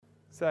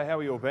So how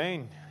have you all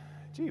been?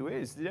 Gee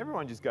whiz, did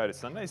everyone just go to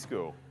Sunday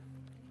school?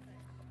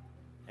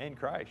 And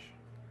creche.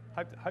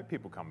 Hope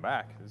people come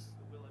back.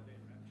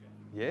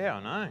 Yeah,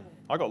 I know.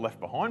 I got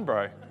left behind,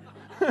 bro.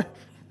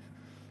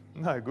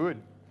 No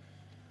good.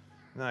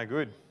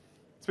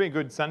 It's been a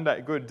good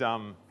Sunday,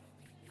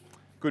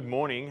 good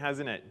morning,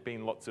 hasn't it?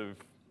 Been lots of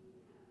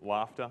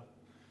laughter.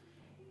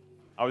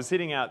 I was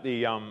sitting out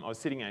here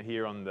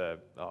on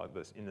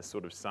in the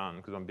sort of sun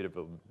because I'm a bit of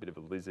a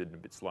lizard and a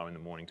bit slow in the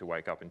morning to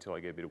wake up until I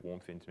get a bit of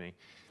warmth into me,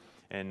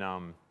 and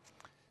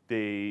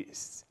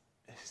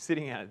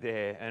sitting out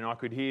there, and I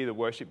could hear the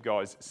worship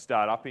guys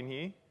start up in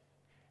here,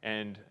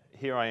 and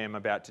here I am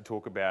about to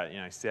talk about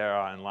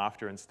Sarah and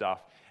laughter and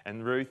stuff.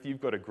 And Ruth,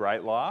 you've got a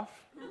great laugh.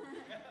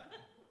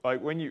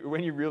 Like when you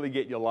really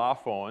get your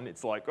laugh on,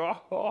 it's like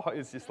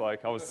it's just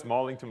like I was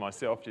smiling to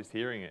myself just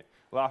hearing it.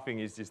 Laughing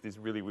is just this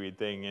really weird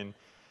thing, and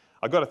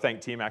I've got to thank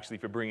Tim actually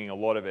for bringing a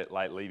lot of it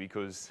lately,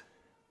 because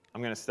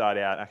I'm going to start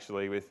out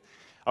actually with,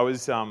 I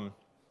was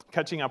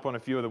catching up on a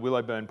few of the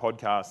Willowburn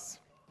podcasts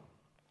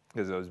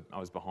because I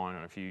was behind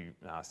on a few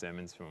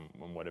sermons from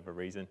whatever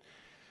reason,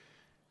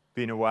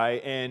 been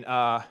away, and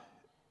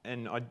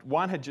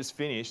one had just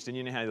finished, and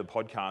you know how the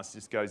podcast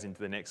just goes into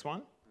the next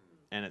one,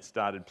 and it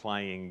started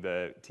playing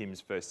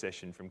Tim's first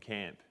session from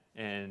camp,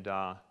 and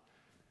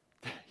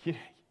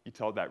you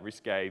told that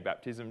risque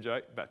baptism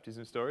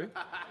story.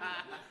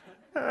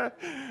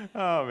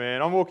 Oh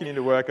man, I'm walking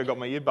into work, I got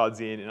my earbuds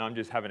in, and I'm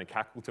just having a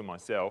cackle to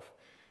myself.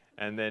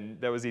 And then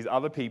there was these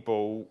other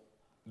people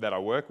that I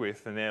work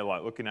with, and they're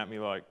like looking at me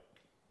like,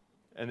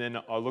 and then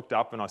I looked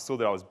up and I saw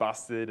that I was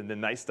busted, and then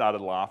they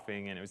started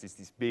laughing, and it was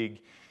this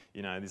big,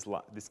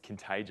 this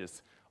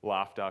contagious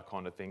laughter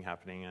kind of thing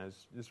happening. And it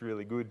was just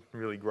really good,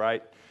 really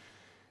great.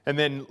 And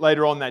then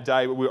later on that day,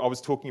 I was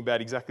talking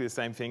about exactly the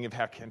same thing of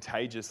how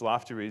contagious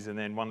laughter is. And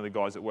then one of the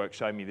guys at work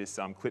showed me this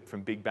clip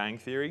from Big Bang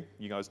Theory.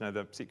 You guys know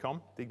the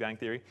sitcom, Big Bang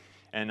Theory?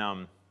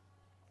 And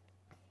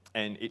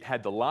it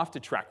had the laughter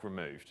track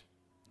removed.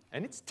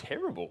 And it's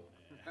terrible.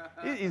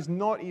 It is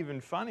not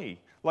even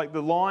funny. Like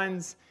the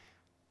lines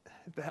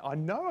that I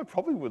know I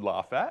probably would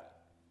laugh at.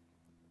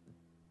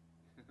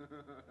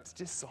 It's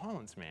just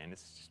silence, man.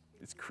 It's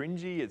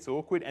cringy, it's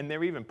awkward. And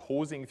they're even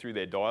pausing through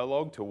their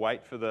dialogue to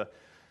wait for the...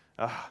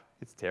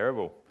 it's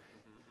terrible.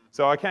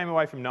 So I came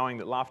away from knowing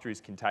that laughter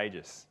is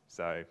contagious.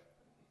 So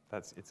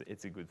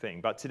it's a good thing.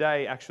 But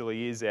today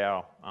actually is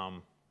our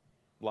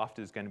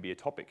laughter is going to be a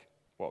topic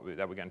that we're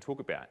going to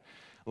talk about.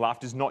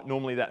 Laughter is not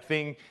normally that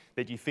thing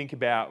that you think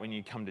about when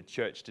you come to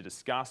church to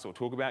discuss or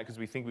talk about, because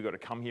we think we've got to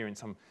come here in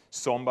some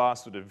somber,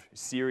 sort of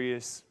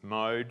serious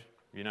mode,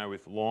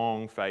 with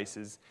long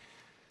faces.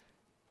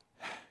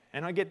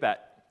 And I get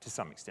that to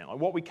some extent. Like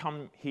what we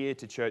come here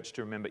to church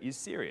to remember is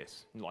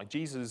serious. Like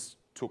Jesus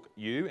took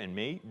you and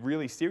me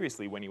really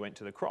seriously when he went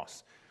to the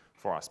cross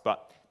for us.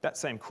 But that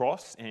same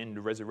cross and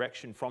the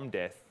resurrection from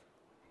death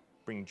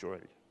bring joy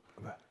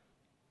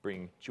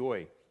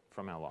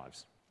from our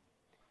lives.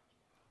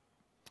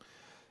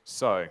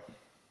 So,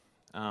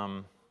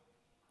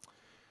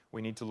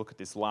 we need to look at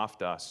this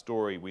laughter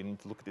story. We need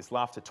to look at this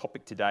laughter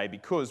topic today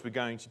because we're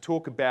going to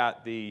talk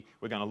about we're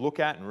going to look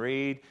at and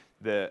read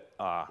the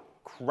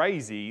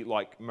crazy,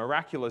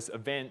 miraculous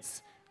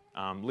events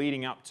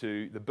leading up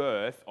to the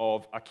birth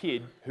of a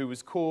kid who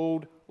was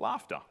called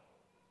Laughter,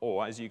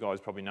 or as you guys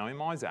probably know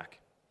him, Isaac,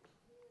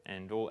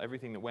 and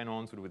everything that went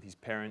on sort of with his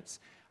parents,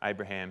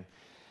 Abraham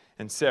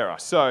and Sarah.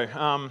 So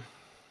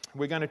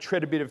we're going to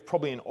tread a bit of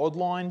probably an odd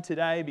line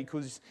today,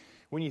 because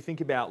when you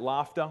think about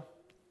laughter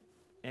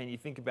and you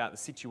think about the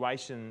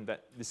situation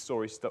that this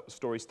story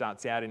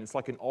starts out in, it's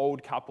like an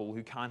old couple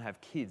who can't have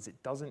kids. It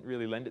doesn't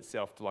really lend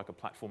itself to a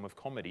platform of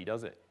comedy,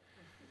 does it?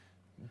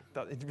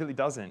 It really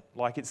doesn't.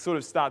 It sort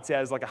of starts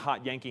out as a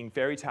heart-yanking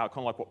fairy tale,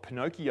 kind of like what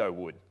Pinocchio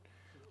would.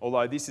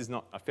 Although this is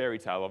not a fairy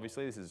tale,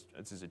 obviously. This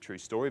is a true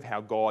story of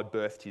how God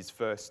birthed his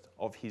first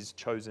of his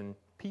chosen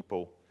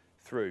people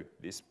through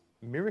this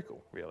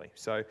miracle, really.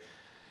 So,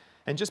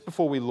 and just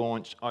before we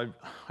launch, I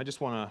just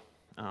want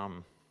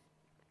to,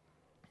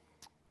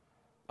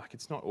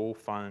 it's not all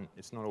fun.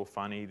 It's not all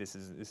funny. This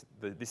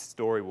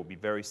story will be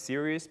very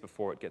serious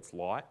before it gets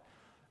light.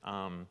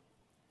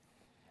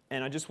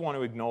 And I just want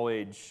to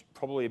acknowledge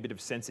probably a bit of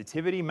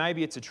sensitivity.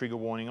 Maybe it's a trigger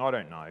warning, I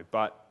don't know.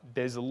 But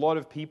there's a lot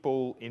of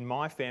people in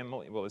my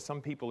family, there's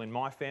some people in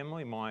my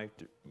family, my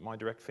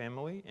direct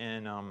family,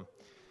 and a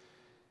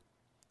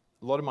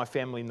lot of my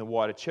family in the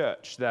wider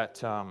church that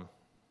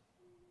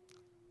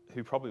who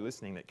are probably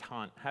listening that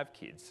can't have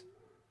kids.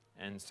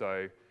 And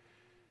so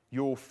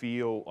you'll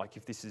feel like,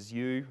 if this is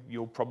you,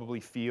 you'll probably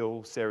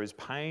feel Sarah's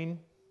pain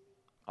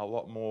a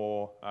lot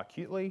more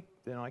acutely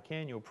than I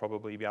can. You'll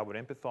probably be able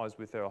to empathise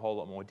with her a whole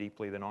lot more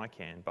deeply than I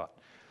can. But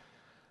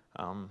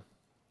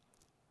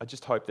I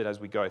just hope that as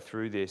we go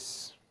through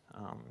this,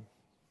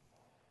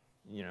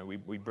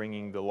 we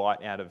bringing the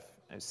light out of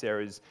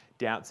Sarah's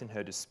doubts and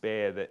her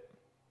despair, that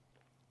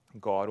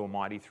God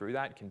Almighty through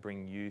that can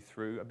bring you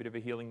through a bit of a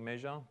healing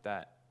measure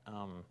that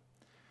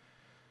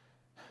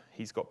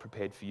he's got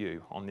prepared for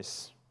you on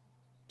this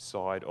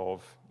side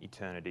of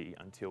eternity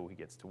until he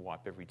gets to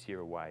wipe every tear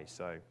away.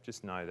 So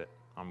just know that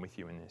I'm with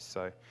you in this.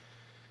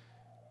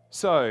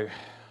 So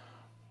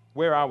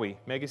where are we?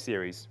 Mega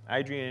series.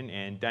 Adrian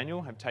and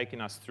Daniel have taken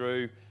us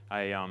through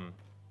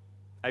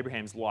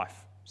Abraham's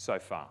life so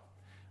far.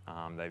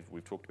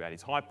 We've talked about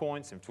his high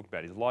points, we've talked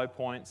about his low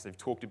points, they've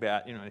talked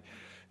about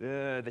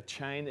the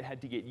chain that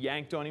had to get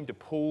yanked on him to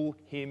pull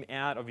him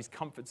out of his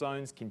comfort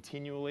zones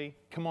continually.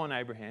 Come on,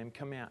 Abraham,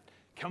 come out.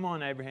 Come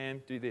on,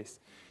 Abraham, do this.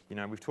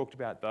 We've talked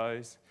about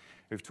those.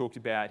 We've talked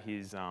about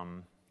his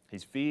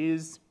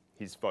fears,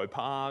 his faux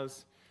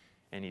pas,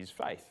 and his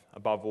faith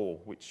above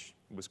all, which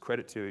was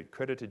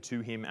credited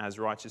to him as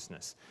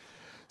righteousness.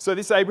 So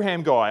this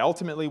Abraham guy,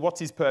 ultimately, what's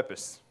his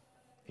purpose?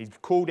 He's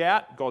called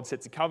out. God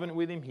sets a covenant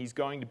with him. He's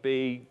going to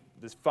be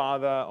this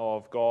father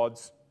of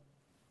God's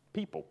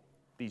people,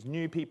 these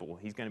new people.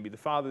 He's going to be the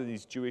father of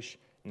this Jewish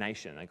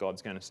nation that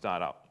God's going to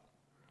start up.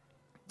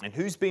 And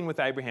who's been with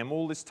Abraham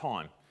all this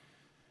time?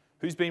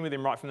 Who's been with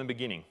him right from the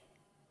beginning?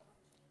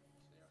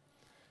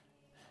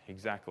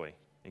 Exactly.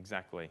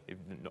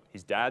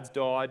 His dad's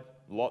died.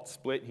 Lot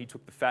split. He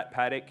took the fat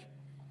paddock.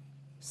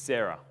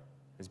 Sarah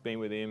has been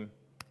with him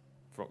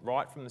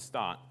right from the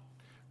start.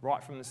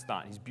 Right from the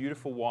start. His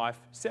beautiful wife,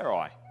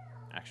 Sarai,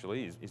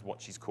 actually, is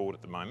what she's called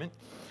at the moment.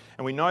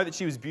 And we know that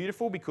she was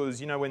beautiful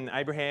because, when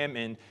Abraham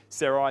and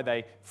Sarai,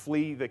 they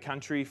flee the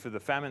country for the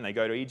famine, they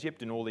go to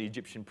Egypt, and all the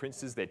Egyptian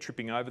princes, they're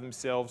tripping over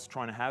themselves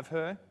trying to have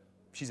her.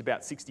 She's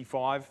about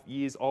 65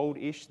 years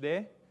old-ish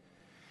there.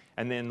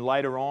 And then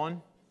later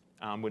on,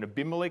 when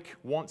Abimelech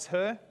wants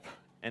her,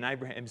 and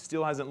Abraham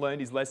still hasn't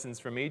learned his lessons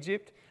from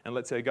Egypt and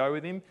lets her go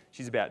with him,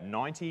 she's about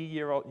 90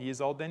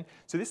 years old then.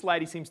 So this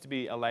lady seems to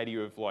be a lady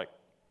of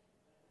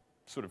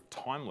sort of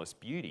timeless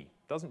beauty,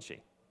 doesn't she?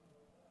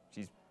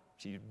 She's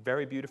a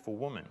very beautiful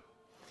woman.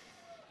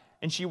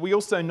 And we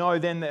also know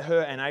then that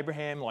her and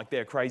Abraham,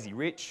 they're crazy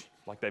rich.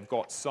 They've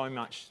got so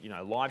much,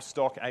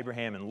 livestock.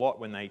 Abraham and Lot,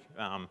 when they,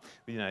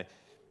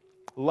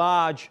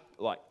 large,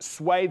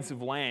 swathes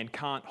of land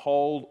can't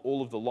hold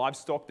all of the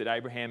livestock that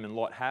Abraham and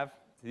Lot have.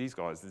 These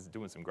guys, this is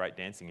doing some great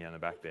dancing down the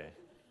back there.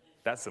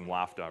 That's some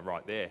laughter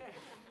right there.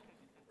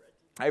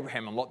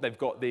 Abraham and Lot, they've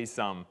got these,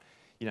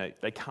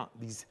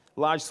 these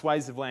large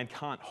swathes of land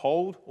can't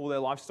hold all their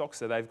livestock,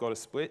 so they've got to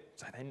split.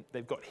 So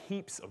they've got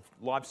heaps of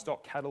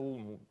livestock,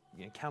 cattle,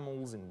 and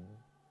camels and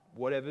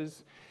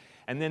whatevers.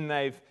 And then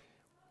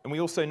we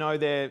also know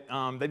they've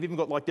even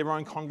got their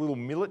own kind of little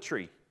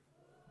military.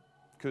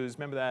 Because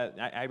remember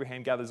that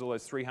Abraham gathers all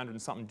those 300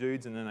 and something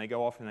dudes, and then they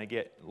go off and they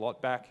get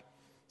Lot back.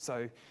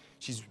 So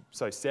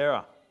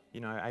Sarah,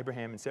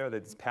 Abraham and Sarah,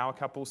 they're this power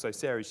couple. So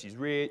Sarah, she's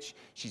rich,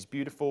 she's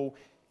beautiful.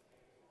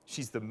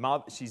 She's the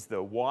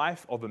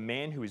wife of a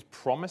man who is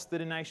promised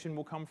that a nation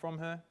will come from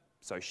her.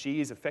 So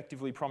she is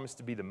effectively promised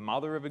to be the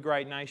mother of a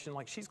great nation.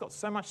 She's got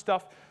so much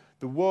stuff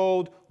the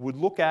world would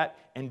look at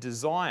and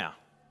desire.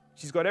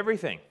 She's got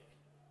everything.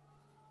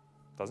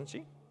 Doesn't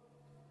she?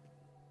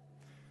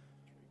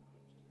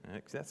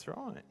 That's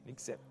right.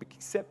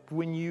 Except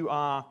when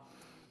you're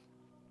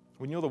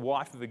the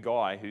wife of a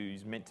guy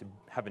who's meant to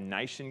have a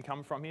nation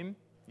come from him,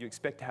 you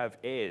expect to have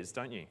heirs,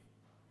 don't you?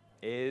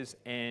 Heirs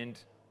and...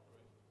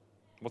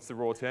 what's the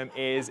raw term?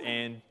 Heirs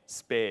and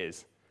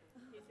spares.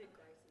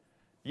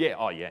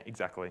 Yeah,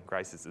 exactly.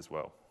 Graces as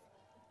well.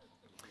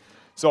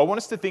 So I want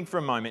us to think for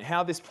a moment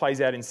how this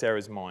plays out in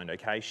Sarah's mind,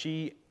 okay?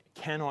 She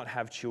cannot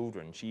have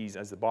children. She's,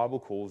 as the Bible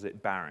calls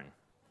it, barren.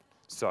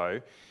 So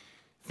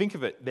think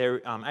of it.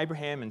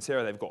 Abraham and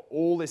Sarah, they've got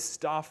all this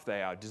stuff.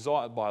 They are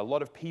desired by a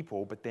lot of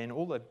people, but then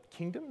all the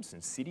kingdoms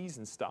and cities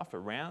and stuff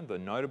around, the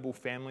notable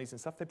families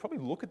and stuff, they probably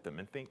look at them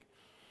and think,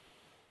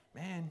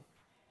 man,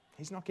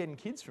 he's not getting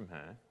kids from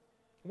her.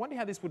 I wonder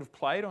how this would have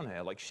played on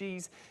her.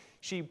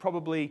 She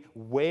probably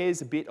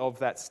wears a bit of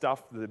that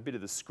stuff, a bit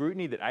of the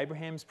scrutiny that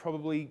Abraham's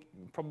probably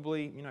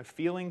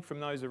feeling from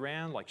those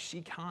around.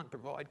 She can't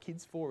provide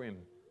kids for him.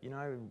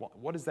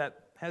 What does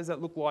that? How does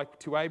that look like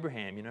to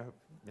Abraham?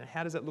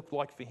 How does that look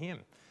like for him?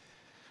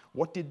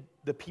 What did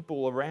the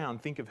people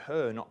around think of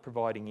her not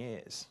providing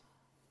heirs?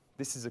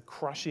 This is a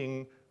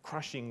crushing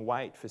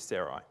weight for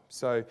Sarai.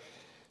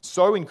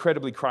 So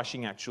incredibly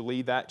crushing,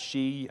 actually, that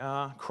she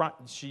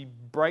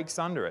breaks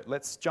under it.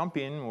 Let's jump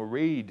in. We'll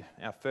read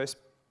our first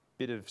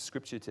bit of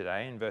scripture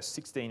today in verse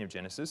 16 of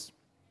Genesis.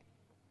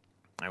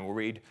 And we'll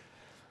read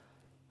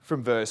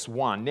from verse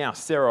 1. Now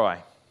Sarai,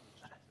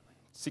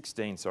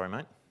 16, sorry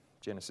mate,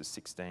 Genesis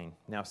 16.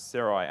 Now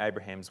Sarai,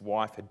 Abraham's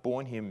wife, had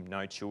borne him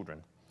no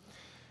children.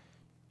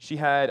 She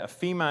had a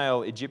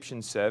female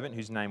Egyptian servant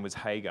whose name was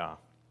Hagar.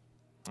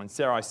 And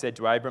Sarai said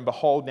to Abram,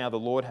 "Behold, now the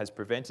Lord has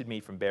prevented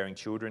me from bearing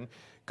children.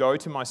 Go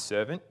to my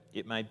servant.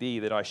 It may be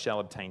that I shall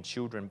obtain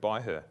children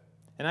by her."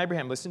 And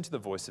Abraham listened to the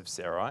voice of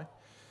Sarai.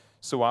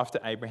 So after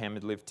Abraham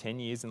had lived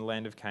 10 years in the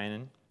land of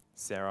Canaan,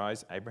 Sarai,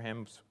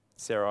 Abraham's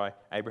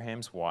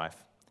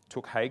wife,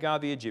 took Hagar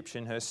the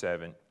Egyptian, her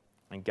servant,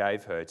 and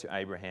gave her to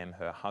Abraham,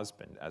 her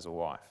husband, as a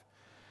wife.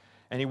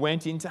 And he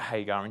went into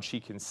Hagar, and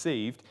she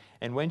conceived.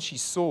 And when she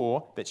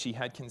saw that she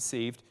had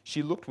conceived,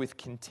 she looked with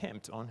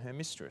contempt on her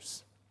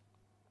mistress.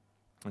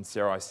 And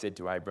Sarai said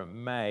to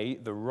Abram, may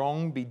the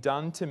wrong be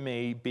done to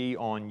me be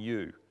on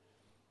you.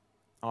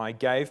 I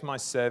gave my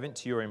servant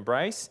to your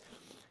embrace,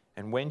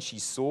 and when she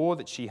saw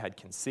that she had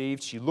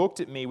conceived, she looked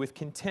at me with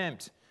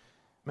contempt.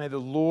 May the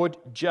Lord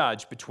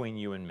judge between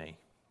you and me.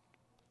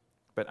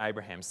 But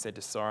Abraham said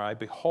to Sarai,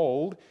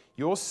 behold,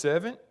 your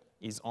servant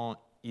is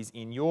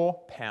in your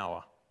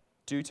power.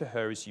 Do to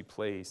her as you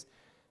please.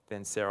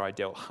 Then Sarai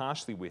dealt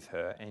harshly with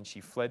her, and she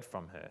fled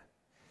from her.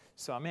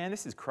 So, man,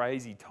 this is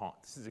crazy time.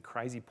 This is a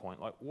crazy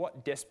point. Like,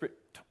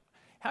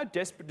 how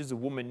desperate does a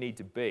woman need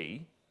to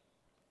be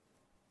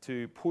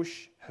to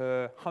push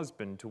her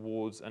husband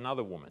towards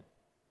another woman?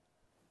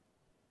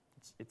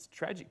 It's a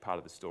tragic part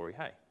of the story,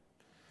 hey?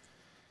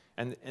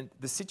 And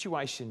the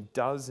situation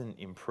doesn't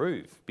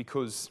improve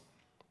because,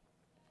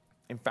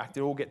 in fact,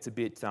 it all gets a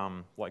bit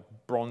like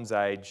Bronze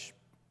Age,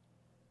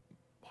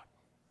 like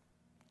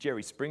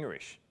Jerry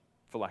Springerish,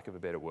 for lack of a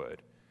better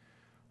word.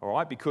 All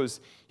right,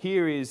 because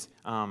here is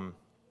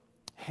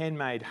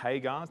handmaid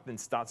Hagar, then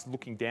starts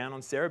looking down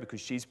on Sarah because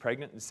she's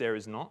pregnant and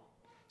Sarah's not.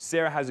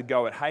 Sarah has a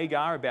go at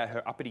Hagar about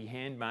her uppity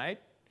handmaid.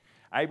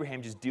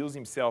 Abraham just deals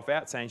himself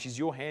out saying, she's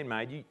your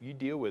handmaid, you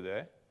deal with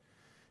her.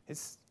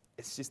 It's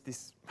just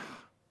this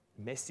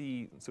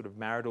messy sort of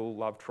marital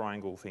love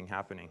triangle thing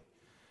happening.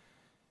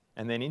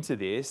 And then into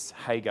this,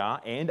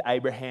 Hagar and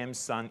Abraham's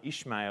son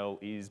Ishmael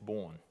is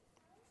born.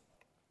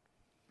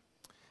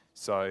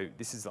 So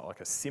this is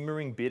like a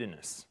simmering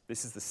bitterness.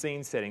 This is the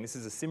scene setting. This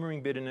is a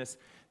simmering bitterness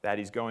that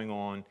is going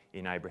on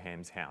in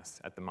Abraham's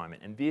house at the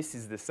moment. And this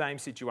is the same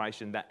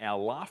situation that our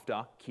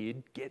laughter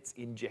kid gets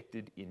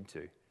injected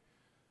into.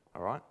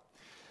 All right?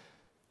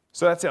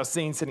 So that's our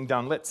scene setting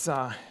done. Let's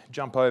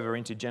jump over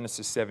into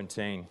Genesis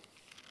 17.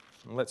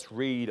 And let's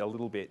read a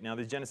little bit. Now,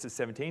 the Genesis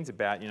 17 is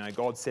about,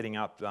 God setting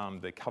up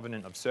the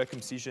covenant of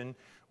circumcision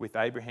with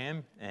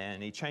Abraham,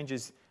 and he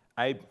changes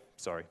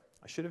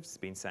I should have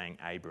been saying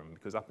Abram,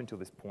 because up until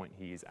this point,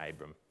 he is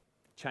Abram.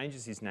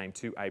 Changes his name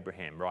to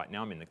Abraham. Right,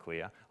 now I'm in the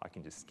clear. I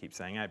can just keep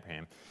saying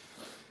Abraham.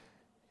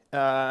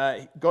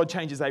 God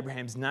changes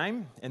Abraham's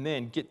name, and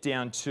then get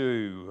down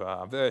to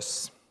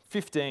verse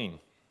 15.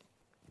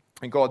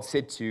 And God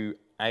said to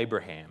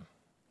Abraham,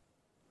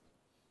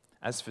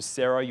 as for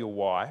Sarah, your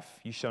wife,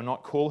 you shall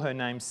not call her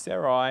name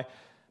Sarai,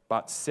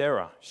 but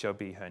Sarah shall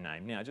be her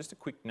name. Now, just a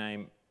quick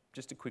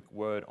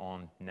word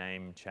on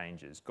name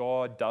changes.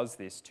 God does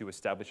this to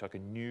establish like a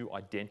new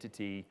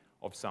identity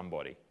of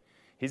somebody.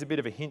 Here's a bit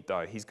of a hint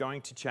though. He's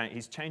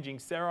changing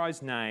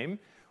Sarai's name,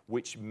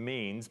 which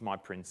means my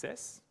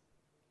princess,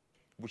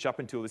 which up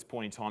until this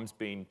point in time has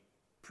been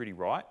pretty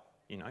right.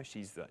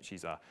 She's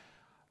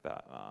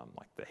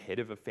like the head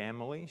of a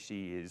family.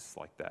 She is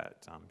like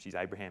that. She's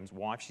Abraham's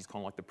wife. She's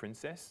kind of like the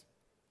princess.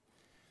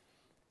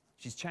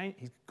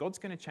 God's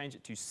going to change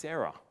it to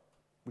Sarah,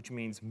 which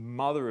means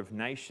mother of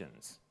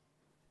nations.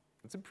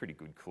 That's a pretty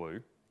good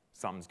clue.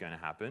 Something's going to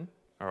happen,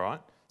 all right?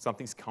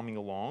 Something's coming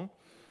along.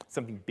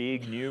 Something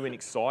big, new, and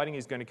exciting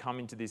is going to come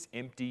into this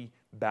empty,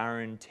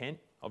 barren tent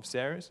of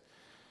Sarah's.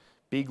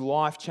 Big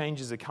life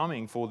changes are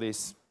coming for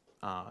this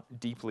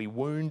deeply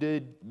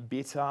wounded,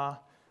 bitter,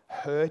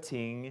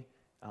 hurting,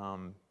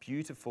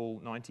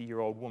 beautiful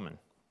 90-year-old woman.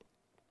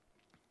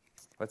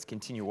 Let's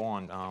continue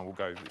on. We'll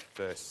go with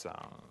verse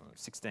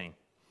 16.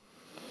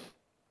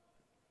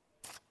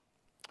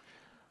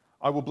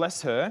 I will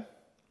bless her,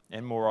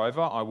 and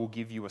moreover, I will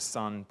give you a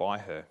son by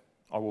her.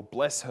 I will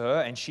bless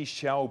her, and she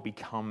shall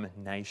become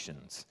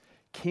nations.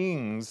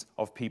 Kings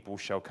of people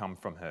shall come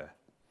from her.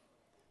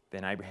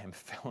 Then Abraham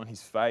fell on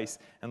his face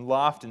and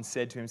laughed and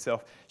said to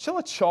himself, shall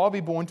a child be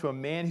born to a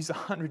man who's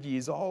 100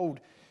 years old?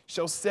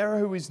 Shall Sarah,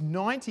 who is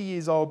 90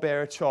 years old,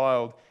 bear a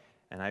child?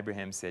 And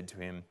Abraham said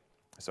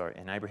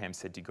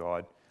to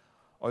God,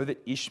 oh,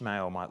 that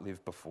Ishmael might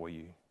live before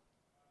you.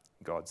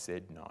 God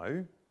said,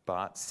 no,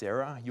 but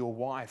Sarah, your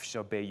wife,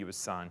 shall bear you a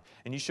son,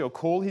 and you shall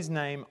call his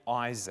name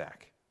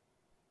Isaac.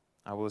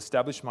 I will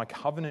establish my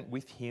covenant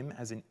with him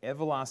as an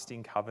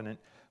everlasting covenant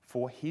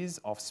for his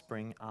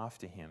offspring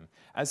after him.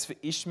 As for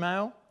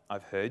Ishmael,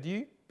 I've heard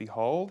you.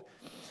 Behold,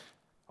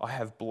 I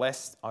have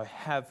blessed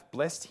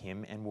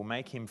him and will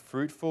make him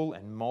fruitful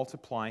and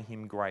multiply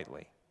him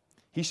greatly.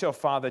 He shall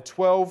father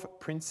 12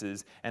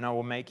 princes, and I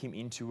will make him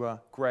into a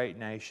great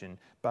nation.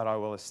 But I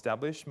will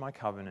establish my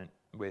covenant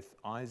with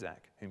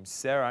Isaac, whom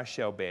Sarah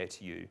shall bear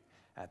to you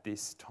at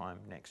this time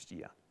next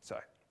year. So,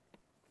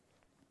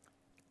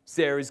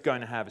 Sarah is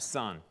going to have a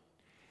son.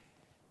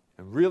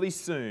 And really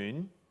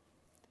soon,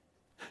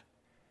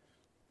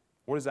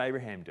 what does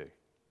Abraham do?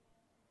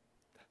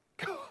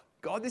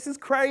 God, this is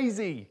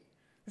crazy.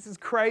 This is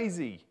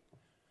crazy.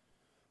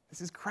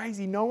 This is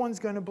crazy. No one's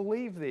going to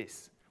believe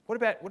this. What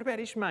about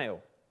Ishmael?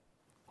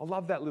 I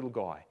love that little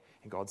guy.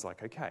 And God's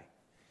like, okay,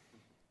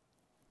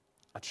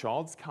 a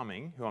child's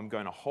coming who I'm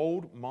going to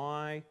hold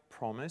my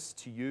promise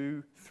to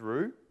you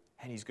through,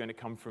 and he's going to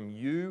come from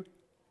you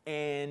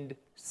and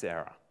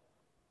Sarah.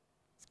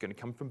 It's going to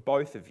come from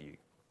both of you,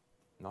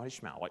 not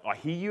Ishmael. Like, I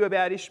hear you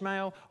about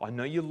Ishmael. I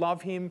know you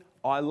love him.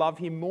 I love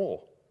him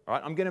more. All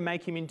right? I'm going to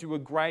make him into a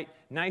great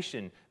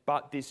nation.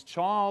 But this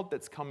child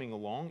that's coming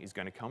along is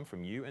going to come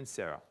from you and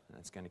Sarah. And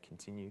it's going to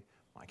continue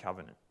my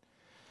covenant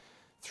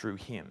through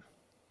him.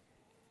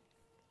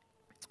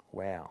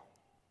 Wow.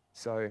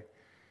 So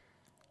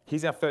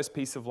here's our first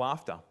piece of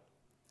laughter.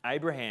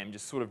 Abraham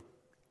just sort of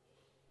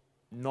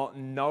not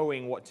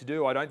knowing what to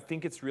do. I don't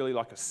think it's really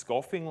like a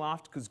scoffing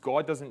laughter because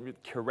God doesn't really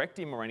correct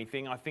him or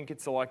anything. I think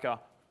it's like a,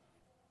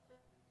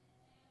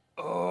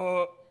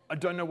 I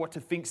don't know what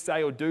to think,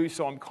 say, or do,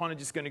 so I'm kind of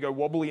just going to go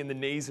wobbly in the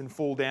knees and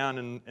fall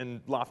down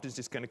and laughter's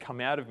just going to come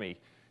out of me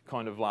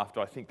kind of laughter.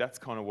 I think that's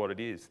kind of what it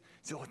is.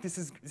 So like, this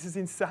is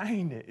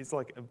insane. It's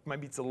like,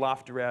 maybe it's a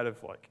laughter out of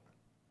like,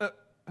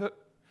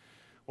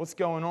 what's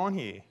going on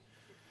here?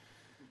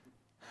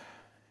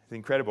 It's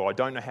incredible. I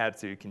don't know how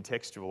to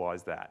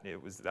contextualize that.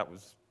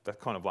 That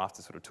kind of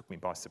laughter sort of took me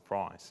by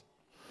surprise.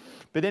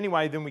 But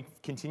anyway, then we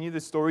continue the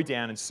story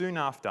down, and soon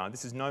after,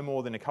 this is no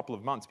more than a couple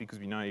of months because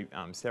we know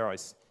Sarah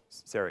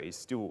is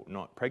still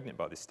not pregnant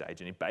by this stage,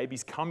 and a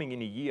baby's coming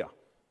in a year.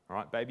 All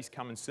right, baby's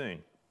coming soon.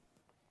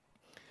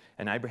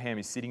 And Abraham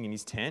is sitting in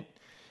his tent,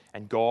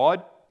 and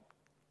God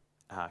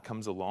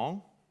comes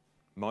along,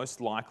 most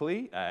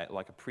likely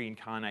like a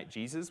pre-incarnate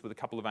Jesus with a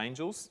couple of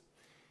angels,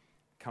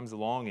 comes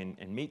along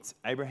and meets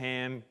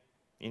Abraham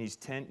in his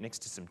tent next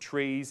to some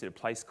trees at a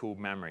place called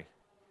Mamre.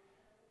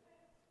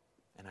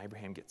 And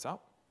Abraham gets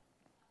up.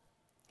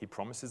 He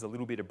promises a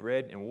little bit of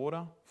bread and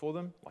water for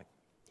them. Like,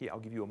 here, I'll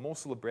give you a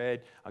morsel of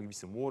bread. I'll give you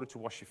some water to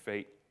wash your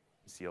feet.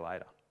 See you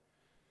later.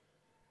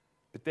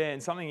 But then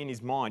something in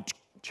his mind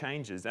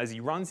changes. As he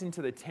runs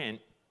into the tent,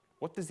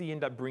 what does he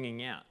end up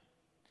bringing out?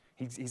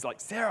 He's like,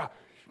 Sarah,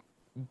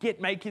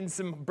 get making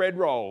some bread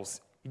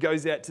rolls. He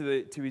goes out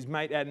to his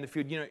mate out in the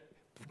field,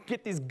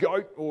 get this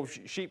goat or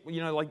sheep,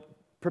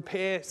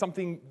 prepare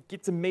something,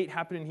 get some meat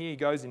happening here. He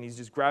goes and he's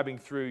just grabbing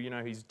through,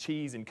 his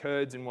cheese and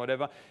curds and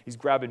whatever. He's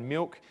grabbing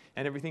milk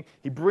and everything.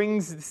 He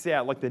brings this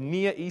out, like the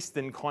Near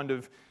Eastern kind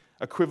of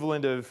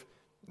equivalent of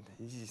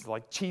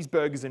like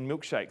cheeseburgers and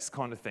milkshakes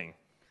kind of thing.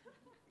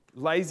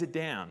 Lays it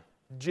down.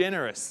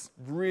 Generous,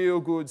 real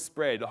good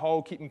spread. The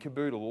whole kit and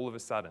caboodle all of a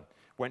sudden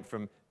went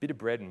from a bit of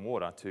bread and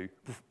water to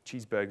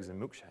cheeseburgers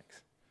and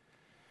milkshakes.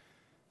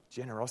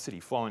 Generosity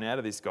flowing out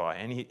of this guy.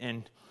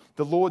 And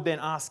the Lord then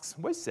asks,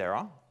 where's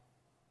Sarah?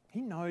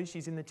 He knows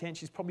she's in the tent.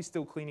 She's probably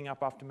still cleaning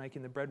up after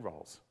making the bread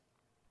rolls.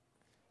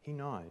 He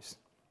knows.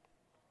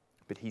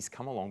 But he's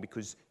come along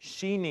because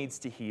she needs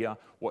to hear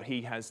what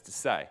he has to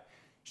say.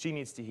 She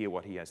needs to hear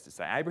what he has to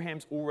say.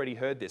 Abraham's already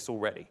heard this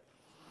already.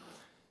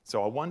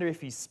 So I wonder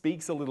if he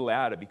speaks a little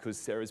louder because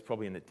Sarah's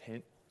probably in the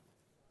tent,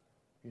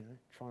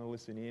 trying to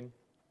listen in,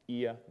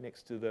 ear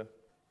next to the,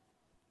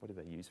 what do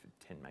they use for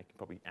tent making?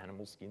 Probably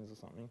animal skins or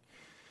something.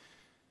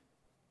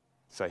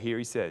 So here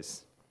he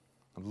says,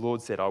 the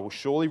Lord said, I will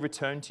surely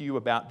return to you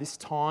about this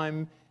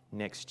time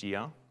next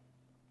year,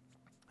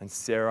 and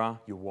Sarah,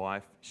 your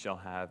wife, shall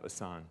have a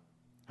son.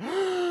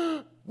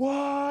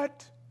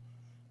 What?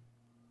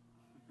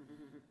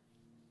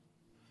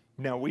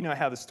 Now, we know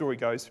how the story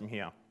goes from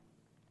here.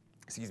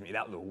 Excuse me,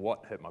 that little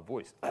what hurt my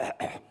voice.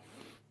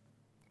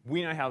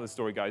 We know how the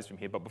story goes from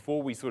here, but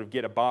before we sort of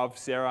get above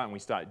Sarah and we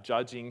start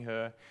judging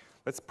her,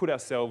 let's put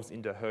ourselves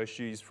into her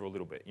shoes for a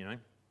little bit,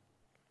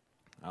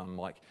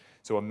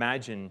 So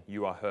imagine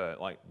you are her,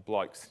 like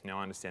blokes. Now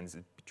I understand this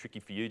is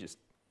tricky for you, just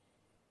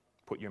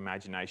put your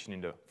imagination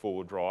into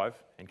forward drive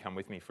and come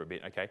with me for a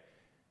bit, okay?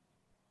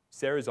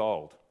 Sarah's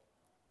old.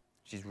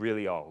 She's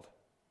really old.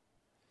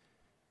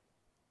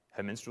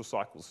 Her menstrual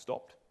cycle's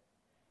stopped.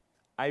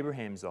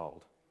 Abraham's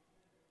old.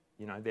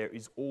 There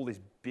is all this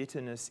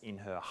bitterness in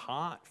her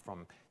heart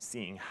from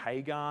seeing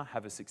Hagar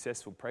have a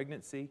successful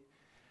pregnancy.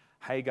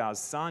 Hagar's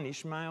son,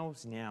 Ishmael,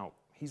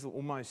 he's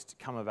almost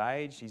come of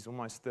age. He's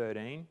almost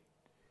 13.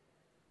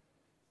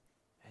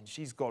 And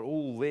she's got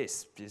all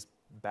this just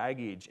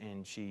baggage,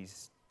 and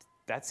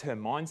that's her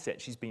mindset.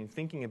 She's been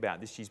thinking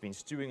about this. She's been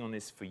stewing on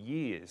this for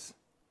years.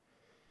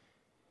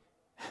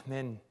 And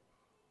then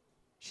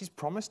she's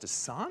promised a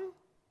son?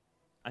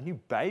 A new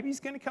baby's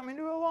going to come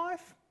into her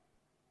life?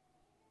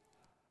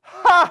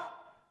 Ha!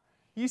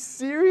 You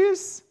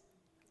serious?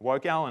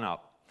 Woke Alan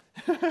up.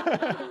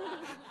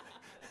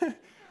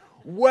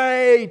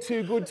 Way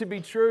too good to be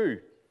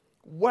true.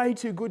 Way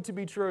too good to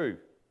be true.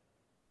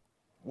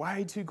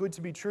 Way too good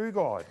to be true,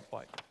 God.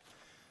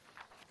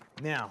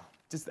 Now,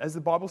 just as the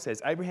Bible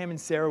says, Abraham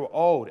and Sarah were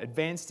old,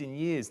 advanced in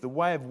years. The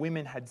way of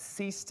women had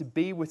ceased to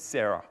be with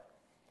Sarah.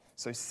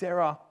 So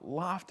Sarah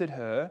laughed at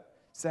her,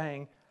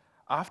 saying,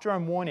 after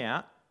I'm worn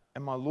out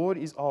and my Lord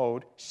is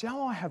old,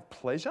 shall I have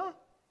pleasure?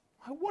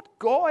 What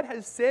God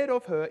has said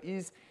of her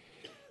is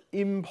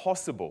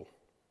impossible.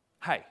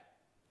 Hey,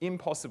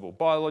 impossible.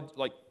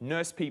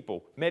 Nurse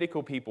people,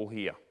 medical people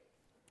here.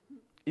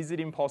 Is it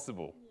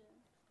impossible?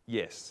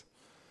 Yeah. Yes.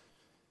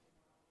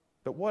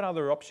 But what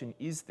other option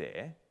is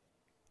there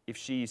if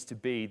she is to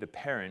be the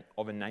parent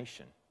of a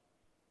nation?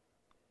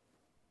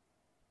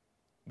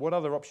 What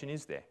other option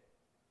is there?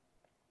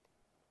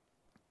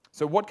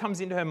 So what comes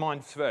into her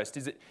mind first?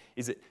 Is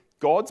it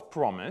God's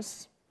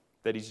promise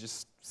that he's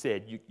just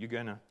said, you're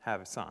going to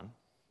have a son?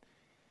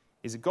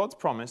 Is it God's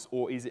promise,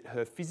 or is it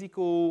her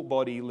physical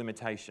body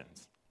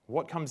limitations?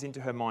 What comes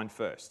into her mind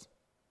first?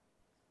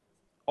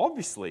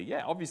 Obviously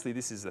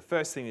this is the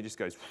first thing that just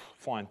goes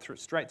flying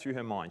straight through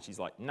her mind. She's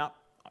like, nope,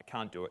 I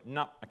can't do it.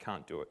 Nope, I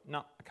can't do it.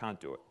 Nope, I can't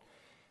do it.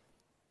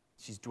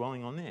 She's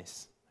dwelling on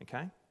this,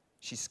 okay?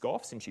 She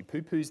scoffs and she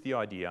poo-poos the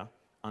idea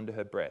under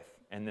her breath,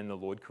 and then the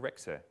Lord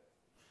corrects her.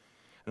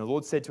 And the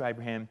Lord said to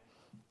Abraham,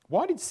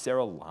 why did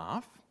Sarah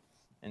laugh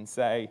and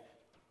say,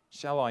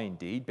 shall I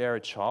indeed bear a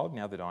child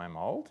now that I am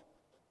old?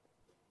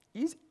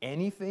 Is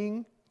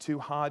anything too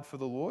hard for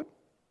the Lord?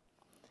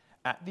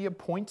 At the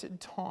appointed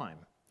time,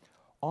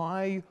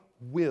 I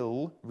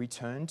will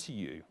return to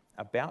you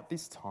about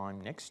this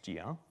time next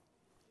year,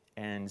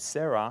 and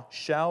Sarah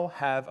shall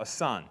have a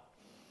son.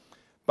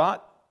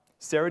 But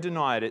Sarah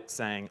denied it,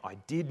 saying, I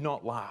did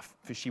not laugh,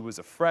 for she was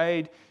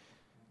afraid.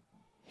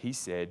 He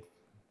said,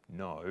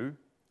 no,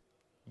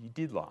 you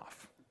did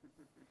laugh.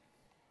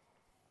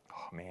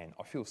 Oh man,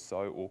 I feel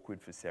so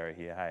awkward for Sarah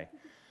here, hey?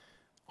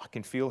 I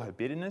can feel her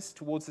bitterness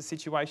towards the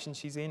situation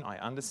she's in. I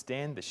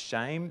understand the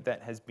shame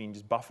that has been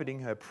just buffeting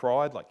her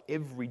pride, like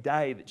every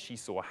day that she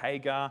saw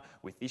Hagar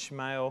with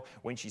Ishmael,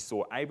 when she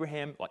saw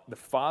Abraham, like the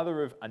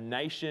father of a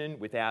nation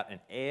without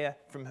an heir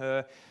from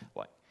her.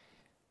 Like,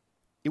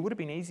 it would have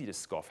been easy to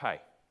scoff,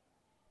 hey?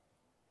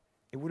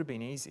 It would have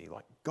been easy.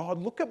 Like,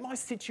 God, look at my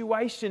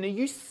situation. Are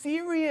you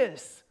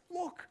serious?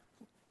 Look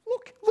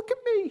at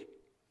me.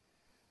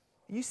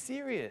 Are you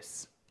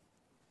serious?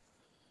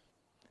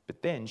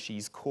 But then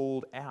she's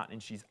called out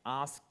and she's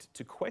asked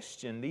to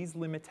question these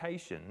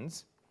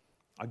limitations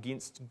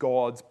against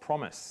God's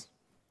promise,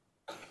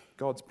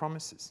 God's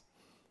promises.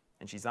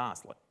 And she's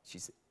asked,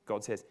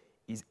 God says,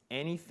 is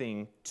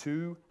anything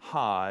too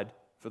hard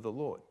for the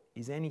Lord?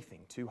 Is anything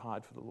too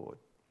hard for the Lord?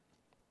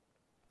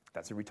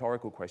 That's a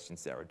rhetorical question,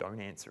 Sarah.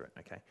 Don't answer it,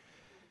 okay?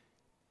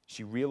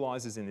 She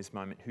realizes in this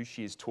moment who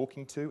she is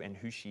talking to and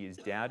who she is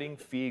doubting.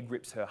 Fear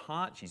grips her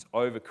heart. She's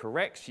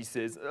overcorrects. She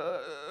says,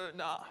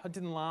 no, I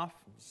didn't laugh.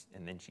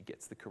 And then she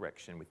gets the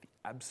correction with the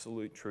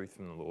absolute truth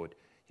from the Lord.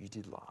 You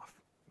did laugh.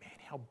 Man,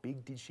 how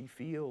big did she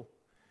feel?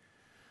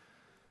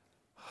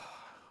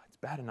 It's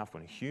bad enough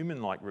when a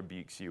human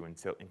rebukes you and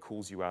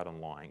calls you out on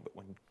lying, but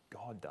when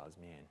God does,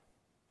 man,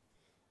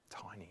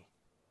 tiny.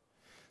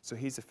 So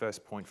here's the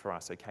first point for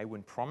us, okay?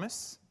 When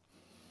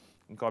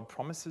God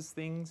promises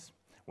things,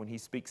 when he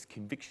speaks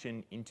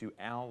conviction into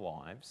our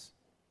lives,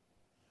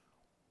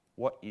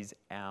 what is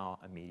our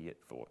immediate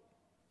thought?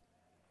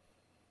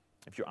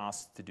 If you're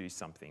asked to do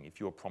something, if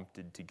you're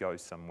prompted to go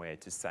somewhere,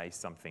 to say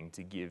something,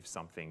 to give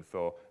something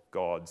for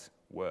God's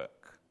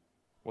work,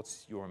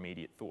 what's your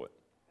immediate thought?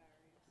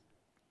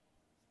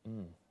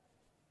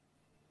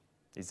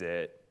 Is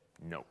it,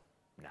 no,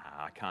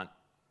 I can't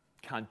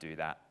do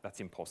that. That's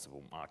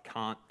impossible. I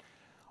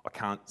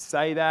can't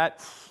say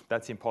that.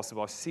 That's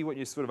impossible. I see what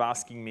you're sort of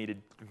asking me to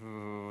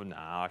do.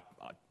 I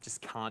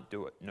just can't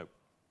do it. Nope.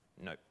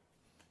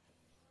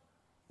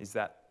 Is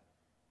that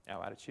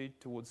our attitude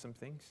towards some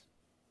things?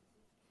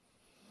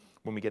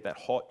 When we get that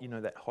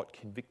hot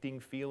convicting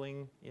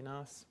feeling in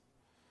us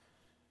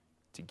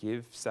to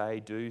give,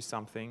 say, do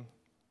something,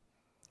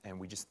 and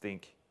we just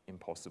think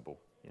impossible.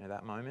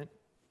 That moment?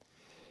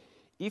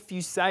 If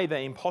you say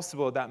they're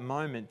impossible at that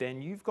moment,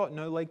 then you've got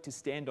no leg to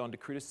stand on to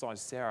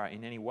criticize Sarah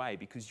in any way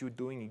because you're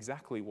doing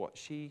exactly what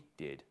she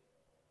did.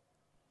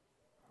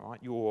 All right?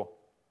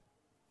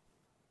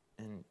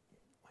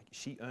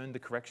 She earned the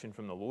correction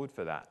from the Lord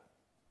for that.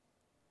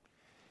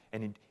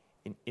 And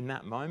in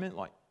that moment,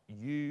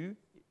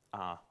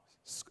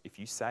 if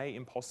you say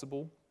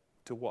impossible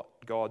to what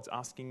God's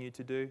asking you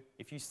to do,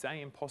 if you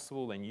say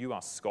impossible, then you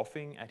are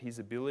scoffing at his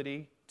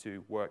ability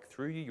to work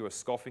through you. You are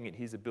scoffing at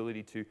his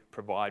ability to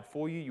provide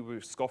for you. You are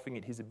scoffing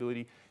at his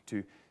ability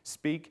to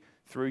speak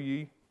through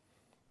you.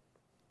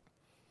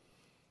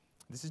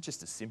 This is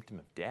just a symptom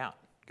of doubt,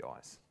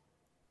 guys.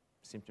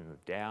 Symptom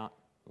of doubt,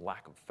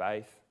 lack of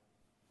faith.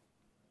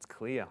 It's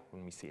clear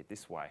when we see it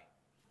this way.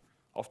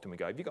 Often we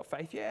go, have you got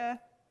faith? Yeah.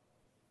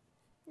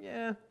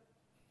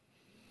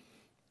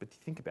 But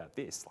think about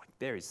this,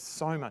 there is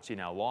so much in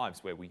our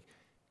lives where we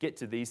get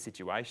to these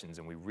situations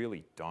and we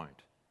really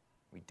don't.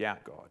 We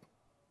doubt God.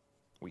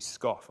 We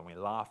scoff and we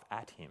laugh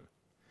at him.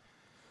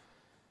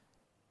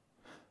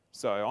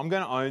 So I'm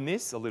going to own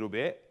this a little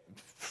bit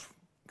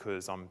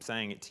because I'm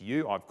saying it to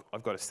you.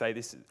 I've got to say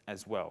this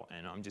as well.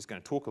 And I'm just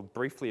going to talk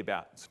briefly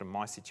about sort of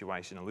my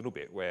situation a little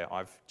bit where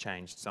I've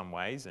changed some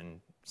ways and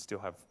still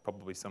have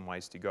probably some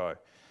ways to go. And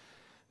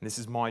this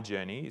is my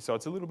journey. So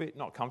it's a little bit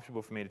not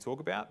comfortable for me to talk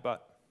about,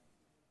 but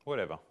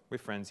whatever. We're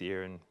friends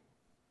here and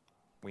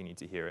we need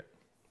to hear it.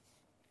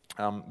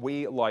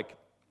 We, like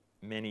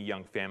many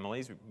young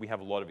families, we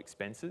have a lot of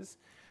expenses,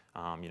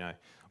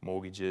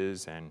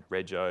 mortgages and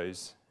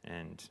regos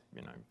and,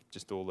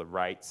 just all the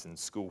rates and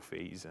school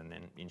fees and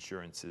then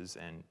insurances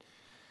and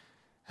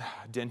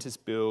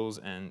dentist bills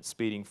and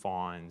speeding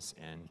fines,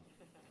 and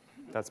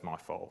that's my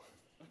fault.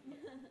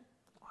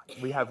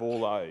 We have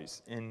all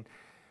those. And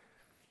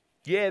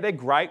Yeah, they're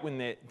great when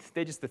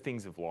they're just the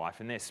things of life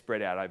and they're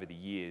spread out over the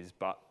years,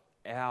 but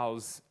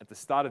ours at the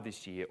start of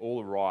this year,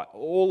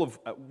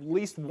 at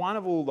least one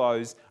of all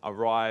those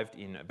arrived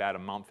in about a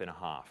month and a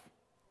half.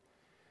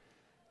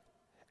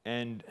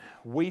 And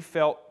we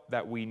felt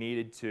that we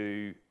needed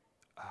to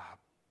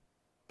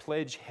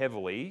pledge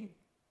heavily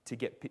to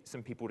get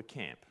some people to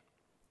camp.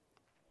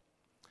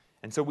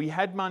 And so we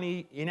had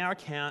money in our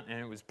account and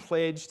it was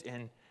pledged,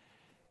 and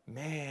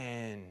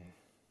man,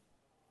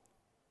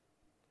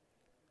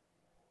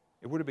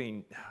 it would have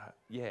been,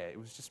 it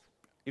was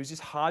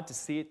just hard to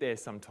see it there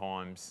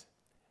sometimes.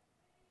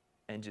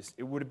 And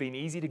it would have been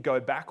easy to go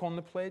back on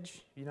the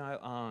pledge,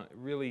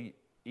 really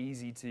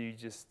easy to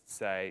just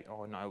say,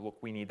 oh no, look,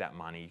 we need that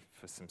money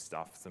for some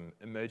stuff, some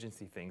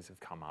emergency things have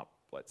come up,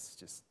 let's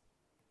just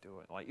do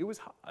it. Like, it was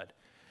hard.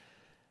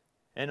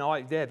 And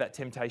that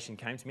temptation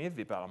came to me a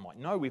bit, but I'm like,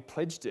 no, we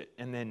pledged it.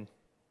 And then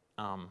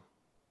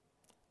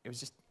it was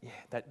just,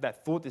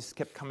 that thought just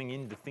kept coming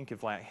in to think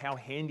of like how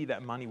handy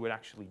that money would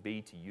actually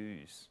be to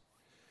use.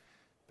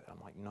 But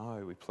I'm like,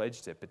 no, we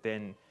pledged it. But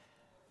then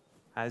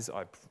as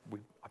I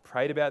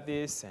prayed about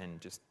this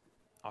and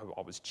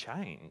I was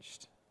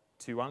changed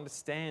to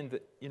understand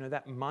that,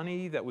 that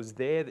money that was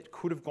there that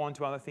could have gone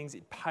to other things,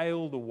 it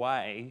paled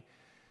away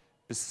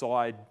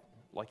beside,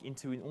 like,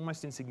 into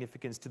almost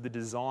insignificance to the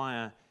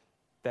desire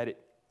that it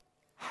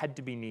had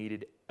to be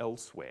needed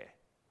elsewhere.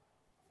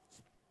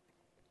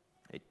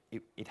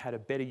 It had a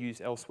better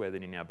use elsewhere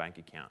than in our bank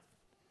account.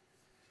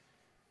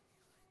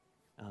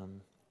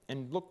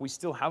 And look, we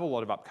still have a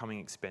lot of upcoming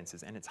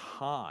expenses, and it's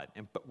hard.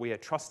 But we are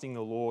trusting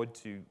the Lord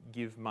to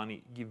give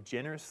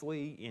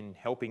generously in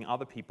helping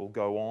other people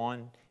go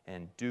on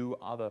and do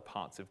other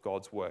parts of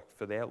God's work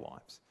for their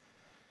lives.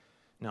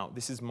 Now,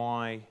 this is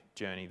my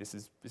journey. This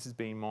has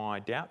been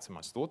my doubts and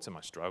my thoughts and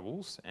my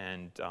struggles.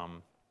 And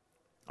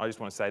I just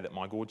want to say that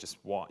my gorgeous,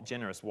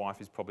 generous wife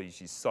she's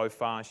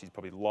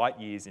probably light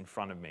years in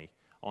front of me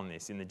on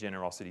this in the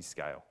generosity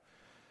scale.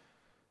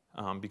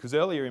 Because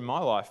earlier in my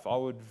life, I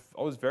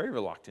was very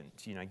reluctant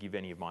to, give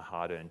any of my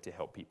hard-earned to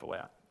help people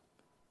out.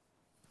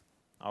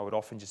 I would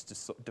often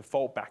just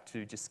default back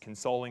to just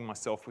consoling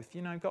myself with,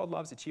 God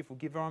loves a cheerful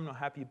giver. I'm not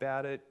happy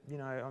about it.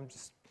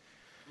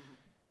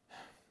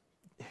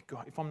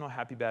 God, if I'm not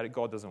happy about it,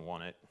 God doesn't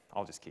want it.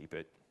 I'll just keep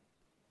it.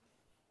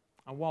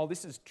 And while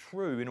this is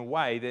true in a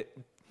way that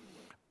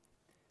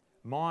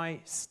my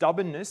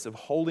stubbornness of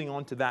holding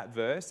on to that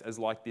verse as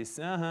like this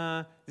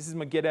is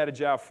my get out of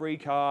jail free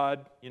card,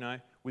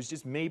 was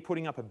just me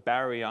putting up a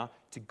barrier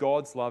to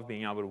God's love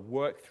being able to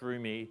work through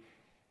me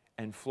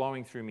and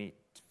flowing through me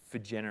for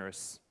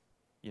generous,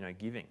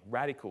 giving,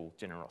 radical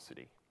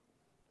generosity.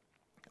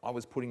 I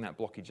was putting that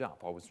blockage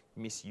up. I was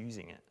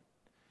misusing it.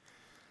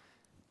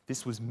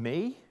 This was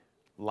me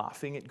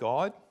laughing at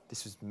God.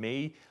 This was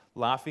me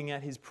laughing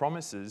at his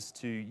promises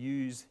to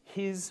use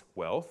his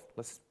wealth,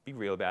 let's be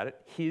real about it,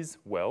 his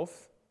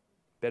wealth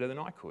better than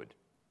I could.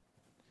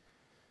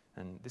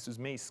 And this was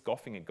me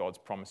scoffing at God's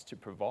promise to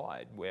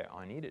provide where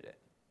I needed it.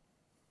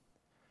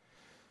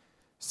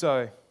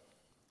 So,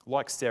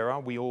 like Sarah,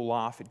 we all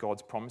laugh at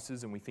God's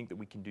promises and we think that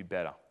we can do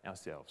better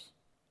ourselves.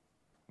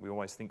 We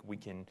always think we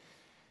can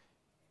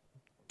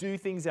do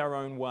things our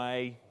own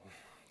way.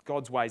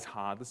 God's way is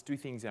hard. Let's do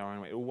things our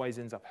own way. It always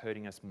ends up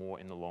hurting us more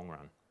in the long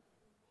run.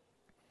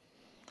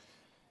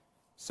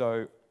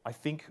 So I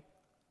think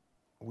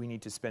we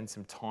need to spend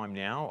some time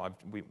now.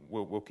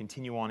 We'll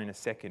continue on in a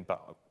second,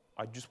 but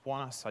I just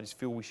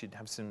feel we should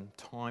have some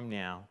time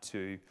now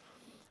to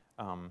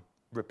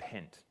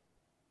repent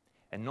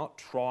and not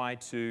try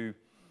to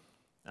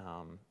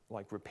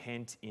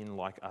repent in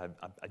like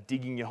a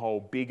digging your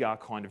hole bigger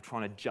kind of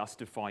trying to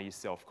justify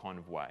yourself kind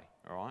of way,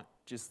 all right?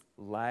 Just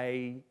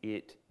lay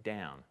it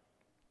down.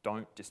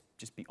 Don't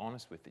just be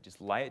honest with it. Just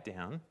lay it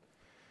down.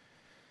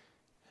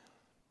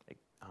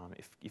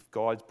 If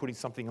God's putting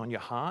something on your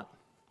heart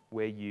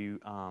where you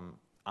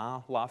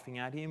are laughing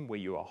at him, where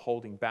you are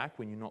holding back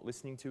when you're not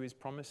listening to his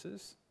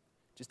promises,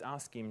 just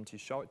ask him to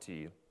show it to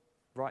you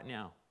right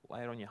now.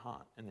 Lay it on your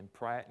heart and then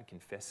pray it and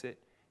confess it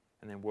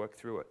and then work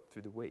through it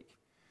through the week.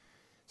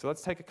 So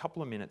let's take a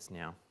couple of minutes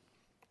now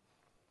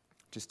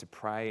just to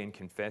pray and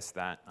confess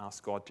that.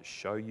 Ask God to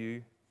show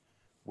you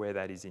where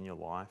that is in your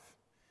life.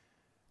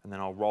 And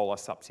then I'll roll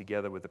us up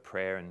together with a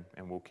prayer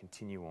and we'll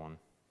continue on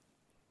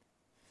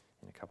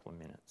in a couple of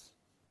minutes.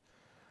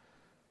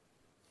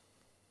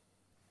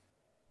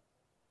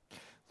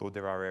 Lord,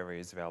 there are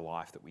areas of our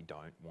life that we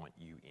don't want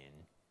you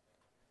in.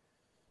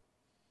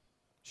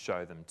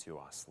 Show them to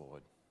us,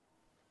 Lord.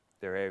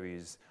 There are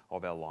areas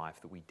of our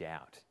life that we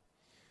doubt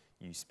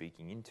you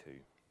speaking into.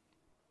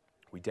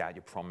 We doubt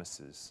your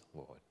promises,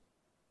 Lord.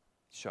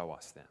 Show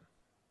us them.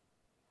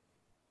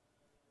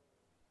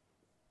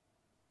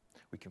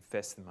 We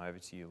confess them over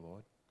to you,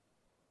 Lord.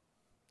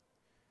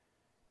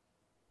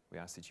 We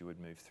ask that you would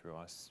move through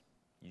us,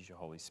 use your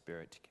Holy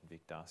Spirit to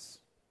convict us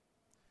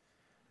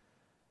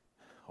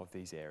of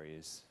these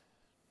areas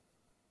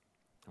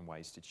and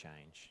ways to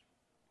change.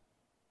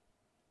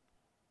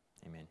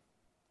 Amen.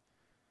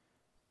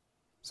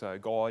 So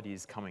God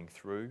is coming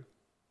through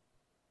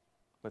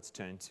Let's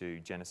turn to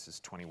Genesis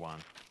 21.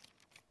 And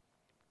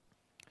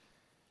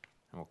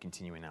we'll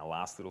continue in our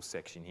last little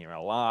section here,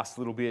 our last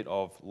little bit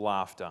of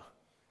laughter.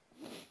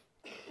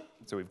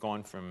 So we've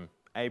gone from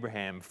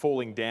Abraham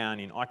falling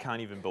down in, I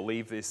can't even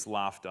believe this,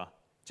 laughter,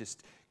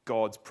 just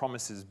God's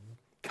promises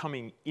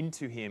coming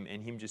into him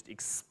and him just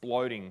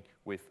exploding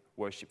with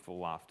worshipful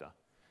laughter.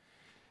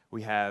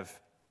 We have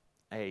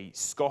a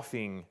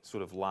scoffing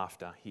sort of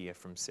laughter here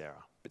from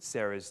Sarah. But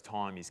Sarah's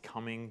time is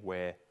coming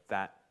where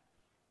that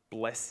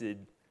blessed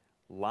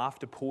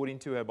laughter poured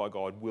into her by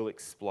God will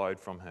explode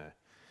from her.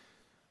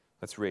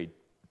 Let's read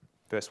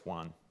verse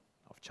 1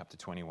 of chapter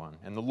 21.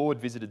 And the Lord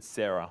visited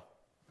Sarah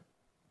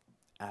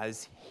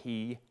as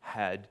he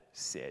had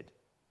said.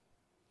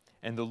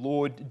 And the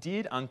Lord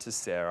did unto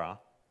Sarah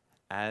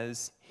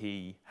as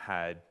he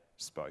had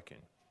spoken.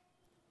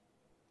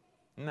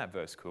 Isn't that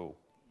verse cool?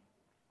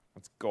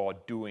 It's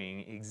God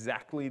doing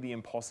exactly the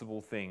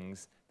impossible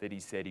things that he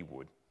said he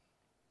would.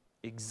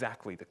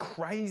 Exactly. The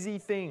crazy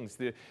things,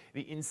 the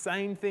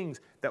insane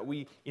things that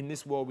we, in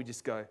this world, we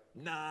just go,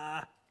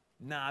 nah,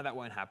 that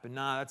won't happen.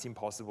 Nah, that's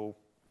impossible.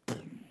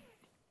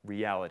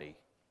 Reality.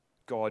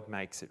 God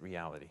makes it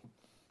reality.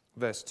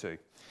 Verse 2.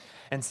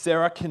 And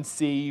Sarah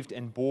conceived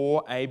and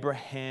bore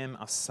Abraham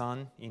a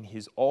son in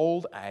his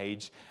old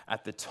age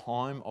at the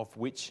time of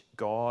which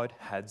God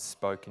had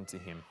spoken to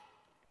him.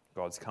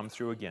 God's come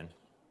through again.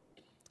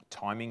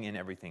 Timing and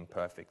everything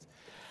perfect.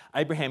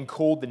 Abraham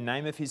called the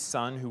name of his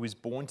son who was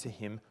born to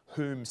him,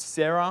 whom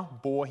Sarah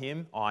bore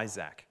him,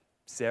 Isaac.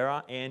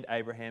 Sarah and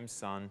Abraham's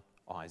son,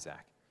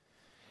 Isaac.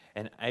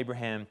 And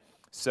Abraham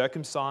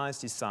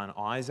circumcised his son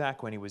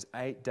Isaac when he was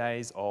 8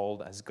 days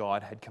old, as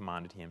God had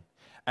commanded him.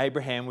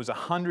 Abraham was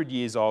 100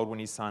 years old when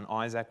his son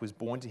Isaac was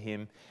born to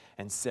him,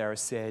 and Sarah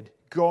said,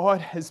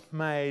 God has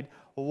made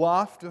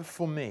laughter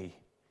for me.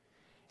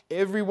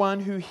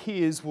 Everyone who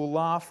hears will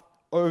laugh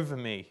over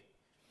me.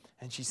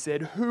 And she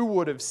said, who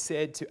would have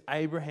said to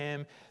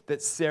Abraham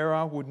that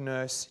Sarah would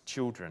nurse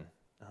children?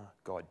 Oh,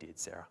 God did,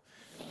 Sarah.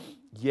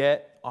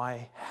 Yet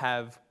I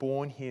have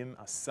borne him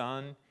a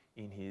son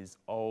in his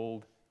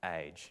old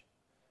age.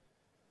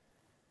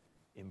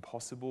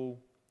 Impossible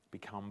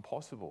become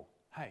possible.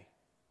 Hey,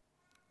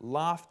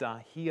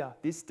 laughter here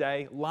this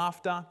day,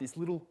 laughter, this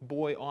little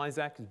boy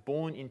Isaac is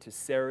born into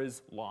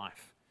Sarah's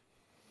life.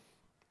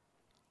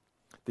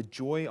 The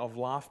joy of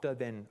laughter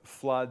then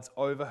floods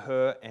over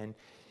her and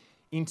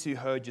into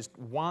her just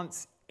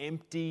once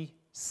empty,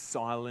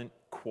 silent,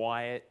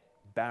 quiet,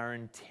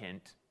 barren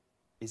tent.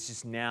 It's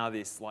just now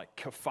this like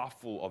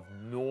kerfuffle of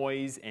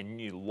noise and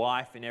new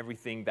life and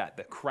everything that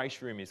the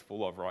creche room is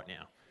full of right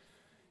now.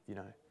 You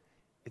know,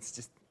 it's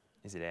just,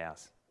 is it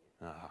ours?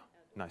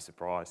 No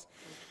surprise.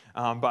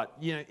 But,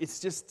 you know, it's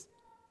just,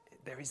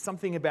 there is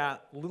something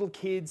about little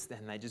kids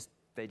and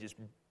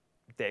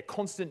their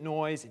constant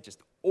noise, it's just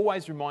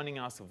always reminding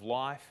us of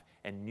life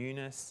and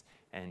newness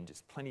and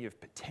just plenty of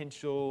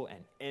potential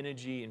and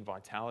energy and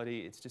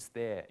vitality. It's just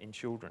there in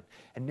children.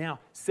 And now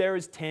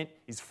Sarah's tent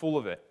is full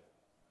of it.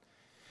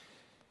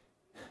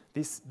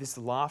 This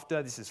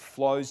laughter, this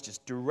flows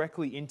just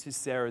directly into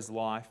Sarah's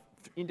life,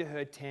 into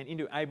her tent,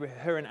 into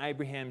her and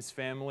Abraham's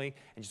family,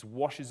 and just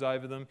washes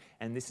over them.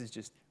 And this is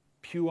just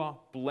pure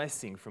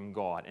blessing from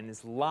God. And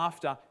this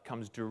laughter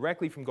comes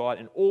directly from God.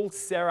 And all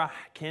Sarah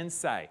can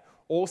say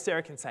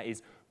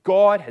is,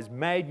 God has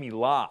made me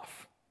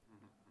laugh.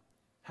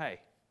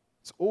 Hey,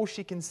 it's all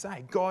she can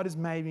say. God has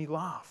made me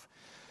laugh.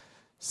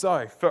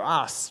 So for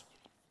us,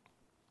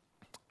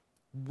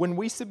 when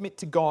we submit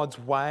to God's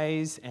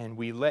ways and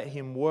we let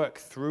him work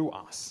through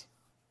us,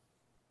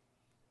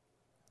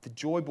 the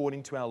joy brought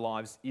into our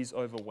lives is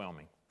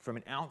overwhelming. From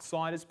an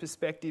outsider's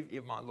perspective,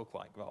 it might look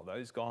like, well,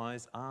 those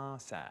guys are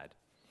sad.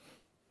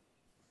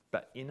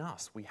 But in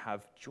us, we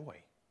have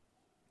joy.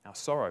 Our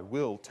sorrow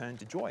will turn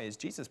to joy, as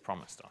Jesus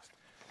promised us.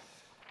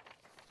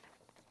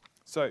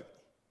 So,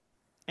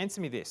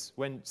 answer me this.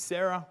 When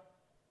Sarah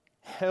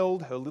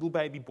held her little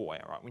baby boy,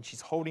 all right, when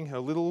she's holding her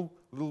little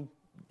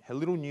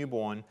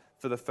newborn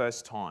for the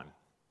first time,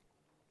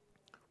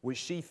 was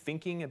she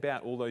thinking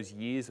about all those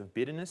years of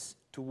bitterness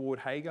toward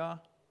Hagar?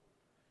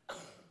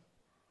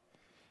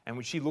 And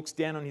when she looks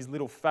down on his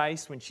little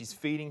face when she's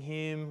feeding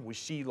him, was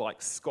she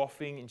like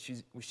scoffing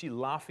and was she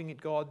laughing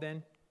at God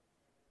then?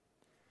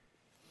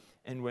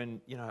 And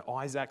when,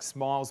 Isaac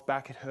smiles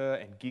back at her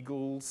and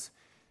giggles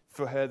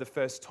for her the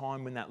first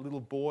time, when that little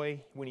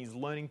boy, when he's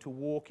learning to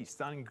walk, he's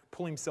starting to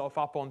pull himself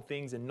up on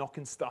things and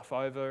knocking stuff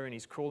over, and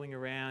he's crawling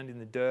around in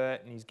the dirt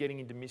and he's getting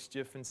into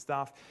mischief and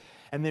stuff.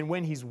 And then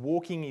when he's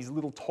walking, his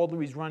little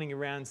toddler is running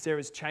around,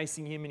 Sarah's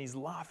chasing him and he's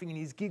laughing and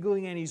he's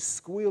giggling and he's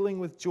squealing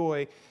with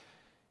joy.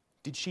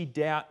 Did she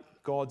doubt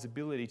God's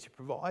ability to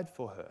provide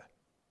for her?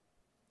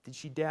 Did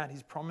she doubt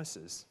his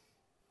promises?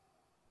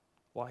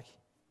 Like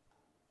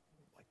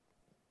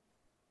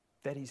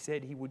that he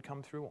said he would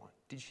come through on?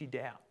 Did she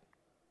doubt?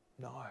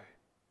 No.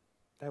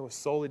 They were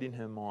solid in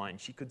her mind.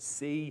 She could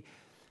see,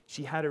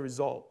 she had a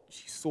result.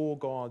 She saw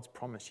God's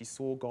promise. She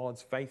saw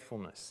God's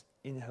faithfulness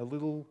in her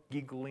little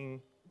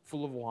giggling,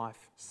 full of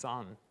life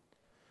son.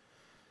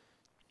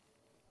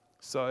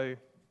 So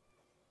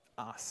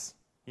us.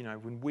 You know,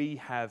 when we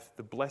have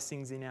the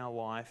blessings in our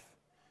life,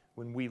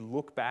 when we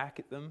look back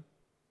at them,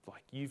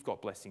 like you've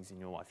got blessings in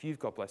your life, you've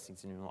got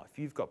blessings in your life,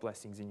 you've got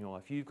blessings in your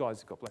life, you guys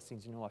have got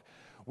blessings in your life.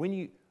 When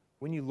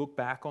you look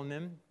back on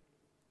them,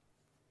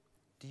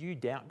 do you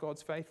doubt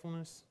God's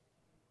faithfulness?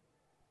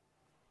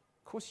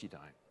 Of course you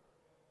don't.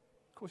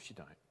 Of course you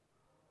don't.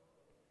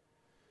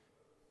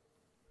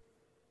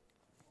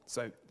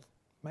 So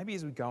maybe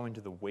as we go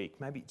into the week,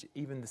 maybe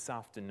even this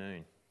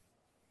afternoon,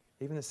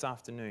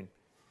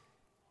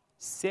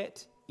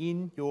 set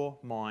in your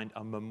mind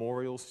a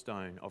memorial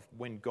stone of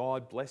when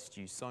God blessed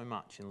you so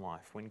much in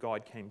life, when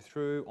God came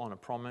through on a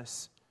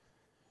promise,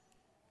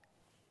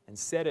 and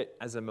set it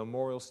as a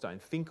memorial stone.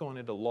 Think on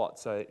it a lot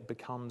so it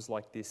becomes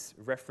like this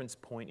reference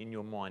point in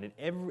your mind.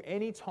 And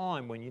any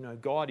time when you know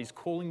God is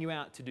calling you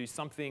out to do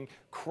something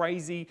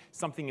crazy,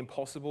 something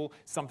impossible,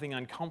 something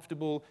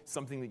uncomfortable,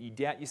 something that you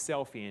doubt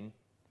yourself in,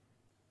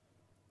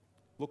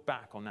 look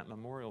back on that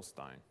memorial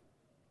stone.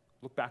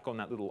 Look back on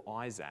that little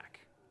Isaac.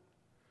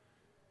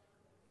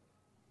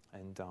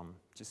 And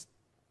just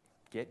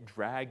get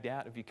dragged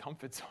out of your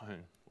comfort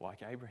zone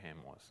like Abraham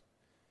was.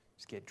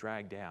 Just get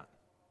dragged out,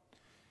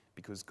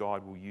 because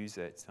God will use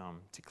it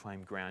to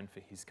claim ground for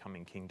his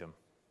coming kingdom.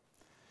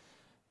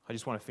 I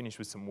just want to finish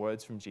with some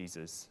words from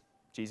Jesus.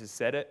 Jesus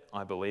said it,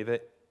 I believe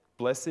it.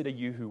 Blessed are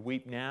you who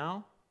weep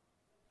now,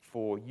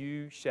 for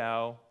you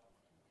shall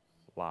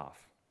laugh.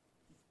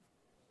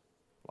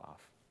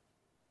 Laugh.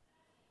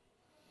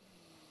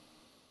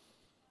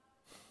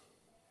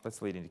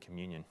 Let's lead into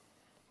communion.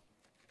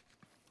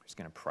 I'm just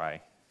going to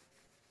pray.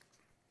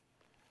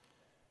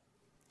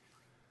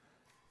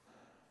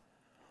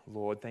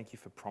 Lord, thank you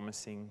for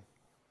promising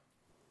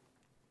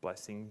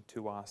blessing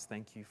to us.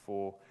 Thank you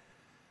for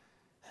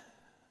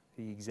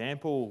the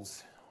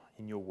examples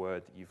in your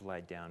word that you've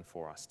laid down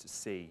for us to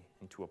see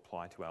and to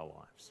apply to our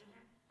lives.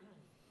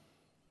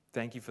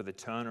 Thank you for the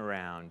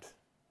turnaround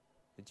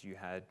that you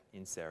had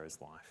in Sarah's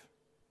life.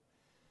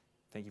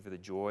 Thank you for the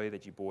joy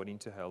that you brought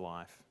into her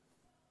life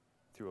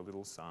through a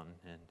little son.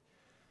 And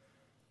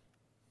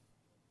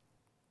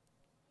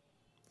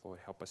Lord,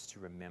 help us to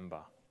remember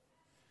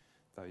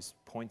those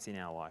points in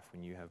our life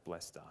when you have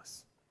blessed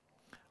us.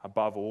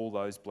 Above all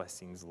those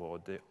blessings,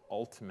 Lord, the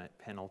ultimate,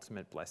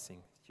 penultimate blessing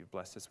that you've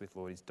blessed us with,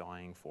 Lord, is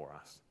dying for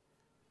us.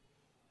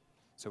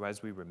 So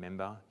as we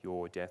remember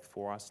your death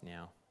for us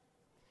now,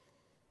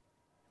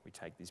 we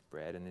take this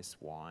bread and this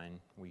wine,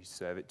 we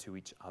serve it to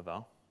each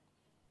other.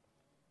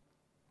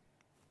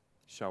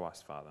 Show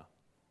us, Father.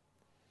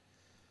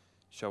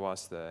 Show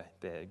us the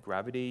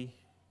gravity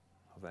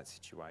of that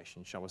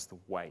situation. Show us the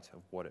weight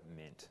of what it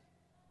meant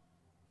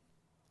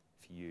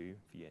for you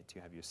to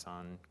have your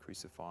son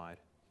crucified.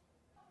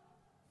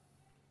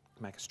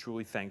 Make us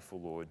truly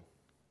thankful, Lord.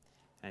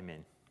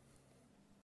 Amen.